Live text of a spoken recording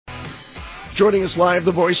Joining us live,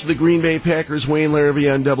 the voice of the Green Bay Packers, Wayne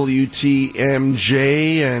Larrivee on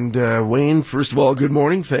WTMJ. And Wayne, first of all, good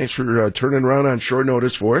morning. Thanks for turning around on short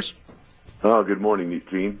notice for us. Oh, good morning,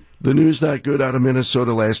 Eugene. The news not good out of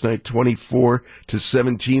Minnesota last night,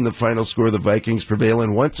 24-17, the final score. The Vikings prevail.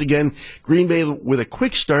 And once again, Green Bay with a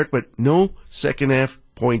quick start, but no second half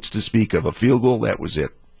points to speak of. A field goal, that was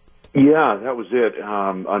it. Yeah, that was it.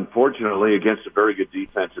 Unfortunately, against a very good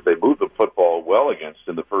defense that they moved the football well against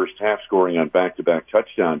in the first half, scoring on back-to-back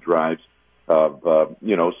touchdown drives of,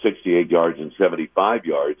 68 yards and 75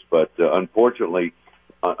 yards. But unfortunately,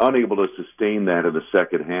 unable to sustain that in the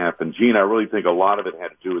second half. And, Gene, I really think a lot of it had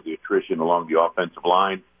to do with the attrition along the offensive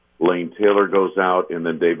line. Lane Taylor goes out, and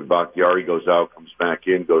then David Bakhtiari goes out, comes back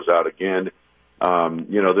in, goes out again.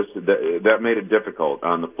 That made it difficult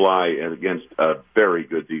on the fly and against a very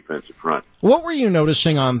good defensive front. What were you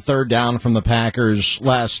noticing on third down from the Packers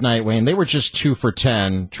last night, Wayne? They were just 2 for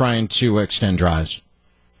 10 trying to extend drives.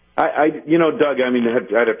 Doug, I'd have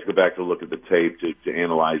to go back to look at the tape to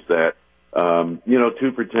analyze that.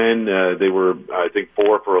 2 for 10, they were, I think,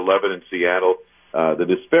 4 for 11 in Seattle. The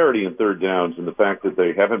disparity in third downs and the fact that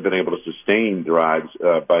they haven't been able to sustain drives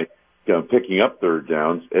by picking up third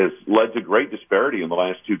downs has led to great disparity in the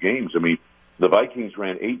last 2 games. I mean, the Vikings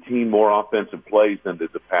ran 18 more offensive plays than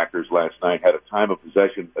did the Packers last night, had a time of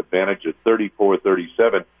possession advantage of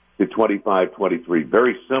 34-37 to 25-23.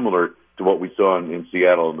 Very similar to what we saw in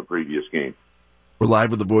Seattle in the previous game. We're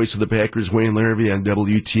live with the voice of the Packers, Wayne Larrivee on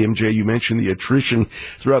WTMJ. You mentioned the attrition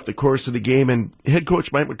throughout the course of the game, and head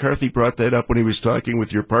coach Mike McCarthy brought that up when he was talking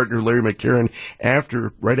with your partner, Larry McCarron,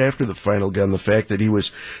 right after the final gun, the fact that he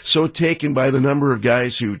was so taken by the number of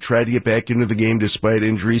guys who tried to get back into the game despite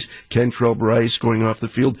injuries. Kentrell Bryce going off the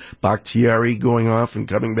field, Bakhtiari going off and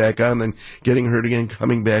coming back on, then getting hurt again,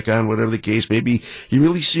 coming back on, whatever the case may be. He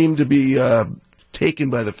really seemed to be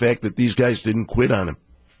taken by the fact that these guys didn't quit on him.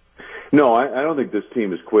 No, I don't think this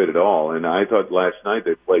team has quit at all. And I thought last night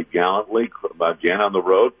they played gallantly. Again on the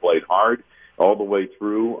road, played hard all the way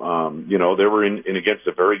through. They were in against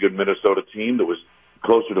a very good Minnesota team that was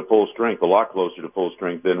closer to full strength, a lot closer to full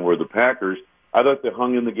strength than were the Packers. I thought they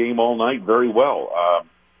hung in the game all night very well.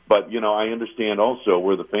 But I understand also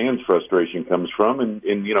where the fans' frustration comes from, and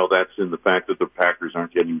that's in the fact that the Packers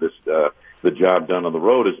aren't getting the job done on the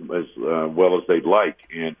road as well as they'd like.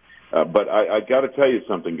 But I got to tell you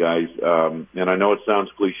something, guys, and I know it sounds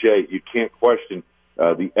cliche. You can't question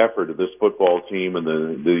the effort of this football team,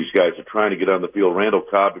 and these guys are trying to get on the field. Randall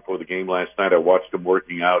Cobb, before the game last night, I watched him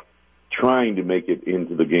working out, trying to make it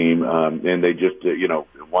into the game, and they just,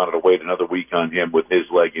 wanted to wait another week on him with his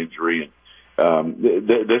leg injury. And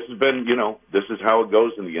this has been, this is how it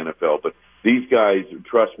goes in the NFL. But these guys,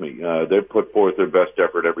 trust me, they put forth their best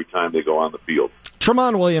effort every time they go on the field.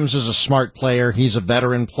 Tramon Williams is a smart player. He's a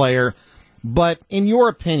veteran player. But in your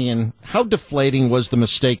opinion, how deflating was the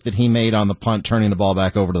mistake that he made on the punt, turning the ball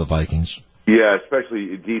back over to the Vikings? Yeah,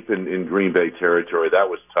 especially deep in Green Bay territory. That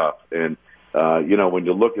was tough. And, when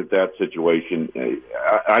you look at that situation,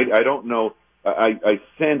 I don't know. I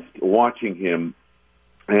sensed watching him,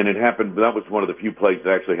 and it happened. That was one of the few plays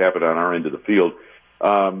that actually happened on our end of the field.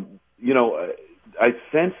 I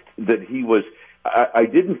sensed that he was – I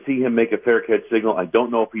didn't see him make a fair catch signal. I don't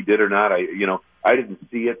know if he did or not. I didn't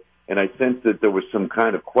see it, and I sensed that there was some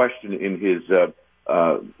kind of question in his,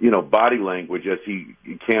 body language as he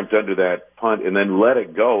camped under that punt and then let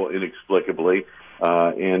it go inexplicably.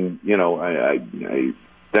 Then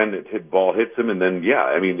ball hits him, and then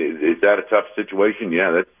is that a tough situation? Yeah,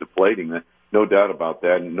 that's deflating. No doubt about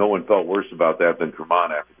that. And no one felt worse about that than Tramon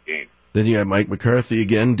after the game. Then you had Mike McCarthy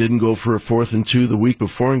again, didn't go for a 4th and 2 the week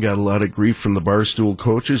before and got a lot of grief from the Barstool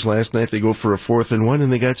coaches. Last night they go for a 4th and 1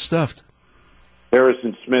 and they got stuffed.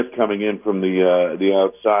 Harrison Smith coming in from the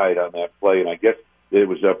outside on that play, and I guess it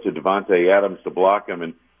was up to Devontae Adams to block him.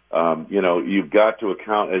 And, you've got to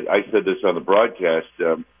account, I said this on the broadcast,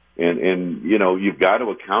 you've got to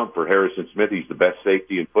account for Harrison Smith. He's the best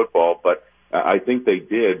safety in football, but I think they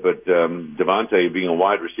did, but Devontae, being a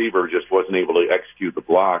wide receiver, just wasn't able to execute the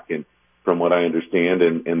block, and from what I understand,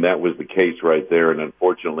 and that was the case right there, and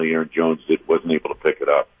unfortunately Aaron Jones wasn't able to pick it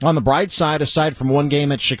up. On the bright side, aside from one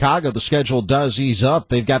game at Chicago, the schedule does ease up.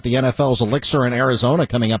 They've got the NFL's Elixir in Arizona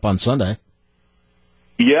coming up on Sunday.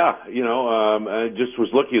 Yeah, I just was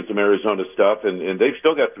looking at some Arizona stuff, and they've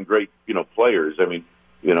still got some great, players. I mean,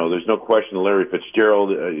 there's no question Larry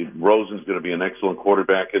Fitzgerald, Rosen's going to be an excellent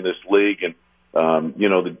quarterback in this league. And, I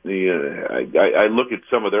look at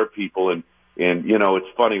some of their people and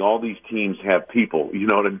it's funny. All these teams have people, you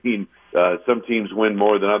know what I mean? Some teams win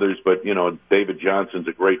more than others, but, David Johnson's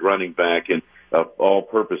a great running back and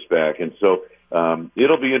all-purpose back. And so,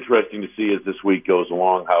 it'll be interesting to see as this week goes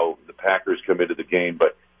along how the Packers come into the game.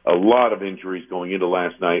 But a lot of injuries going into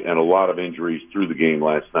last night and a lot of injuries through the game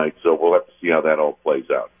last night. So we'll have to see how that all plays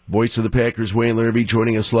out. Voice of the Packers, Wayne Larrivee,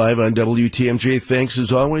 joining us live on WTMJ. Thanks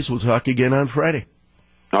as always. We'll talk again on Friday.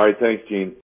 All right. Thanks, Gene.